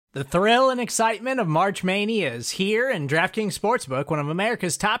The thrill and excitement of March Mania is here, and DraftKings Sportsbook, one of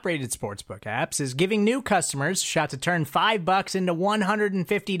America's top-rated sportsbook apps, is giving new customers a shot to turn $5 into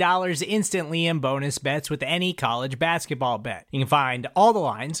 $150 instantly in bonus bets with any college basketball bet. You can find all the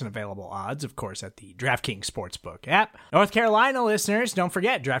lines and available odds, of course, at the DraftKings Sportsbook app. North Carolina listeners, don't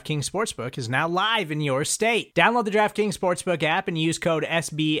forget, DraftKings Sportsbook is now live in your state. Download the DraftKings Sportsbook app and use code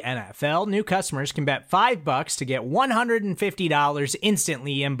SBNFL. New customers can bet $5 to get $150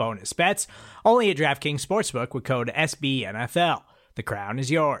 instantly in bonus bets, only at DraftKings Sportsbook with code SBNFL. The crown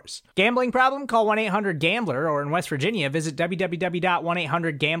is yours. Gambling problem? Call 1-800-GAMBLER, or in West Virginia, visit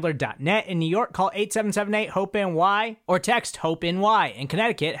www.1800gambler.net. In New York, call 877-8-HOPE-NY or text HOPE-NY. In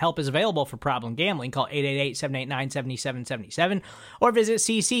Connecticut, help is available for problem gambling. Call 888-789-7777 or visit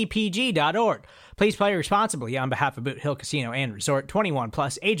ccpg.org. Please play responsibly on behalf of Boot Hill Casino and Resort. 21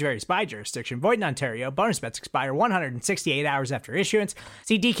 plus, age varies by jurisdiction. Void in Ontario. Bonus bets expire 168 hours after issuance.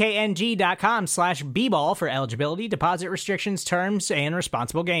 See dkng.com/bball for eligibility, deposit restrictions, terms, and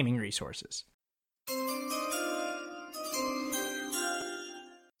responsible gaming resources.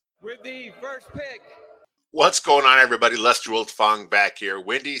 With the first pick. What's going on, everybody? Lester Wiltfong back here.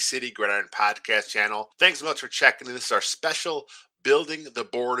 Windy City Gridiron Podcast Channel. Thanks so much for checking in. This is our special Building the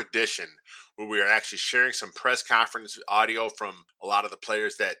Board edition, where we are actually sharing some press conference audio from a lot of the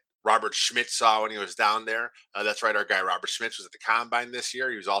players that Robert Schmidt saw when he was down there. That's right, our guy Robert Schmidt was at the Combine this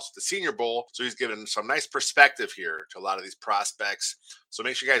year. He was also at the Senior Bowl, so he's given some nice perspective here to a lot of these prospects. So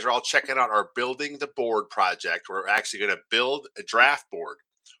make sure you guys are all checking out our Building the Board project. We're actually going to build a draft board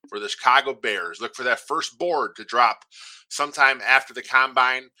for the Chicago Bears. Look for that first board to drop sometime after the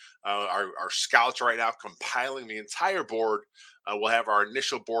Combine. Our scouts right now compiling the entire board. We'll have our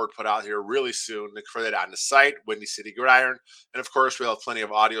initial board put out here really soon. Look for that on the site, Windy City Gridiron. And, of course, we'll have plenty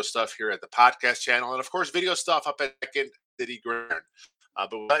of audio stuff here at the podcast channel. And, of course, video stuff up at Windy City Gridiron.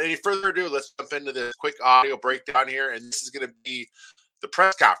 But without any further ado, let's jump into this quick audio breakdown here. And this is going to be the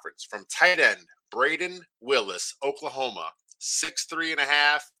press conference from tight end Braden Willis, Oklahoma.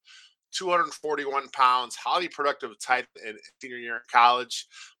 6'3.5", 241 pounds, highly productive tight end senior year in college.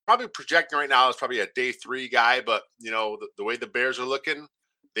 Probably projecting right now is probably a day 3 guy, but the way the Bears are looking,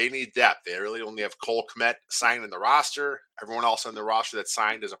 they need depth. They really only have Cole Kmet signed in the roster. Everyone else on the roster that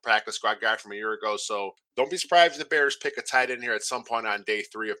signed is a practice squad guy from a year ago. So don't be surprised if the Bears pick a tight end here at some point on day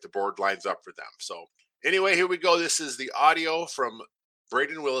 3 if the board lines up for them. So anyway, here we go. This is the audio from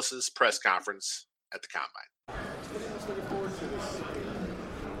Braden Willis's press conference at the Combine.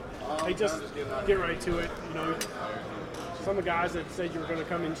 Hey, just get right to it. Some of the guys that said you were going to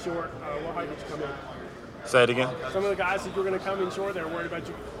come in short, what height did you come in? Say it again. Some of the guys said you were going to come in short. They were worried about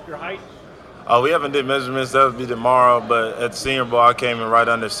your height. Oh, we haven't did measurements. That would be tomorrow. But at the Senior Bowl, I came in right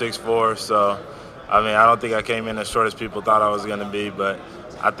under 6'4". So, I don't think I came in as short as people thought I was going to be, but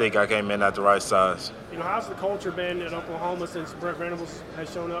I think I came in at the right size. How's the culture been at Oklahoma since Brent Venables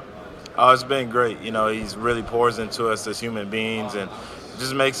has shown up? Oh, it's been great. He's really pours into us as human beings and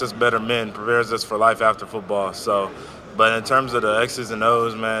just makes us better men, prepares us for life after football. So, but in terms of the X's and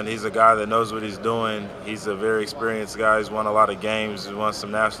O's, man, he's a guy that knows what he's doing. He's a very experienced guy. He's won a lot of games. He's won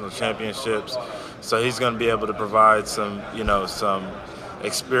some national championships. So he's going to be able to provide some, some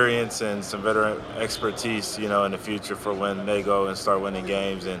experience and some veteran expertise, in the future for when they go and start winning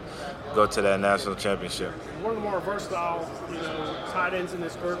games and go to that national championship. One of the more versatile, tight ends in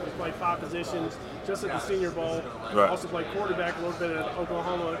this group. We played 5 positions just at the Senior Bowl. Right. Also played quarterback a little bit at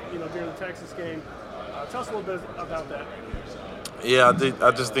Oklahoma, during the Texas game. Tell us a little bit about that. Yeah,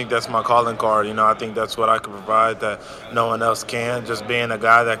 I just think that's my calling card. I think that's what I can provide that no one else can. Just being a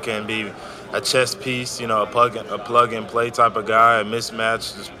guy that can be a chess piece, a plug and play type of guy, a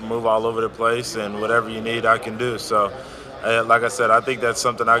mismatch, just move all over the place, and whatever you need, I can do. So, like I said, I think that's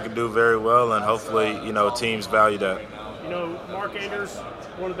something I can do very well, and hopefully, teams value that. Mark Andrews,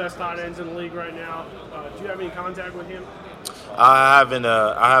 one of the best tight ends in the league right now. Do you have any contact with him? I have in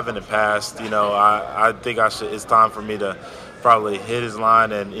the past. I think it's time for me to probably hit his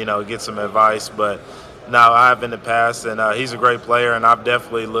line and get some advice. But no, I have in the past, and he's a great player. And I've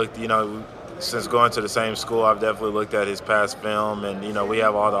definitely looked. Since going to the same school, I've definitely looked at his past film, and we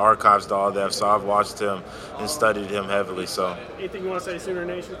have all the archives to all that. So I've watched him and studied him heavily. So anything you want to say, Sooner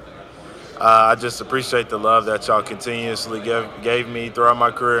Nation? I just appreciate the love that y'all continuously gave me throughout my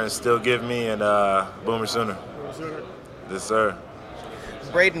career and still give me, and Boomer Sooner. Boomer Sooner. Yes, sir.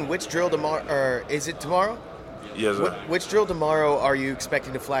 Braden, which drill tomorrow, or is it tomorrow? Yes, sir. Which drill tomorrow are you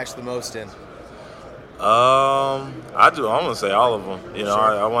expecting to flash the most in? I'm gonna say all of them. Sure.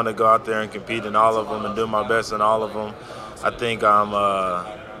 I want to go out there and compete in all of them and do my best in all of them. I think I'm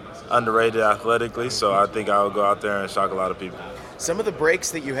underrated athletically, so I think I'll go out there and shock a lot of people. Some of the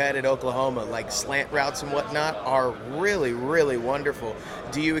breaks that you had at Oklahoma, like slant routes and whatnot, are really, really wonderful.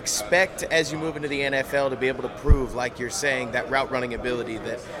 Do you expect, as you move into the NFL, to be able to prove, like you're saying, that route running ability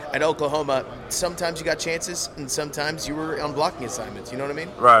that at Oklahoma, sometimes you got chances and sometimes you were on blocking assignments, you know what I mean?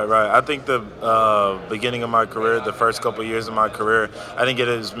 Right. I think the beginning of my career, the first couple of years of my career, I didn't get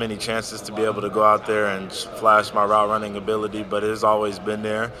as many chances to be able to go out there and flash my route running ability, but it's always been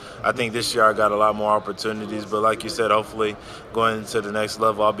there. I think this year I got a lot more opportunities, but like you said, hopefully going into the next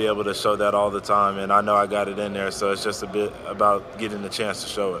level, I'll be able to show that all the time, and I know I got it in there, so it's just a bit about getting the chance to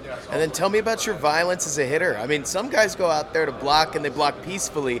show it. And then tell me about your violence as a hitter. I mean, some guys go out there to block and they block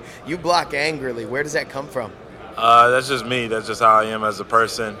peacefully. You block angrily. Where does that come from? That's just me. That's just how I am as a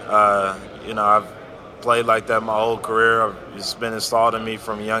person. I've played like that my whole career. It's been installed in me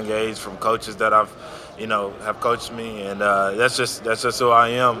from a young age, from coaches that have coached me, and that's just who I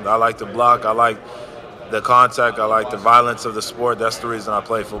am. I like to block. I like the contact. I like the violence of the sport. That's the reason I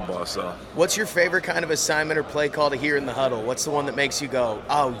play football. So, what's your favorite kind of assignment or play call to hear in the huddle? What's the one that makes you go,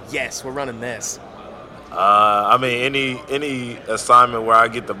 "Oh yes, we're running this"? Any assignment where I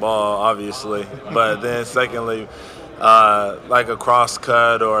get the ball, obviously. But then secondly, like a cross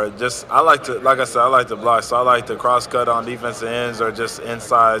cut or just I like to block. So I like to cross cut on defensive ends or just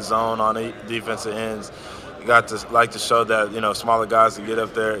inside zone on defensive ends. You got to like to show that, smaller guys to get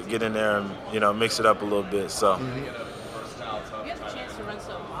up there, get in there and, mix it up a little bit. So. You had the chance to run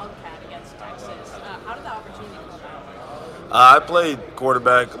some wildcat against Texas. How did that opportunity come about? I played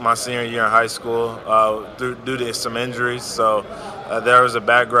quarterback my senior year in high school due to some injuries. So there was a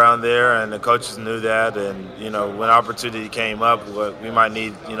background there, and the coaches knew that. And, when opportunity came up, we might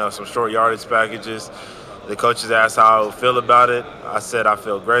need, some short yardage packages. The coaches asked how I would feel about it. I said I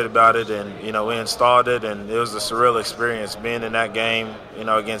feel great about it, and we installed it, and it was a surreal experience being in that game,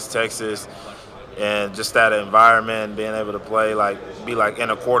 against Texas, and just that environment, being able to play be in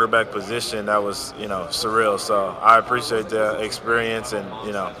a quarterback position. That was surreal. So I appreciate the experience, and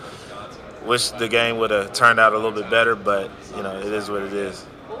wish the game would have turned out a little bit better, but it is what it is.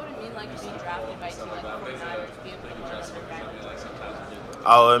 What would it mean like to be drafted by a team like the 49ers to be able to run under guy?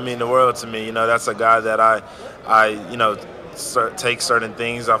 Oh, it mean the world to me. That's a guy that I take certain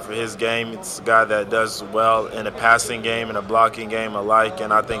things off of his game. It's a guy that does well in a passing game and a blocking game alike,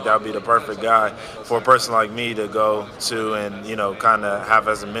 and I think that would be the perfect guy for a person like me to go to and, kind of have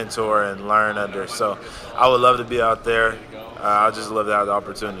as a mentor and learn under. So I would love to be out there. I just love to have the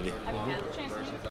opportunity. Have you had the chance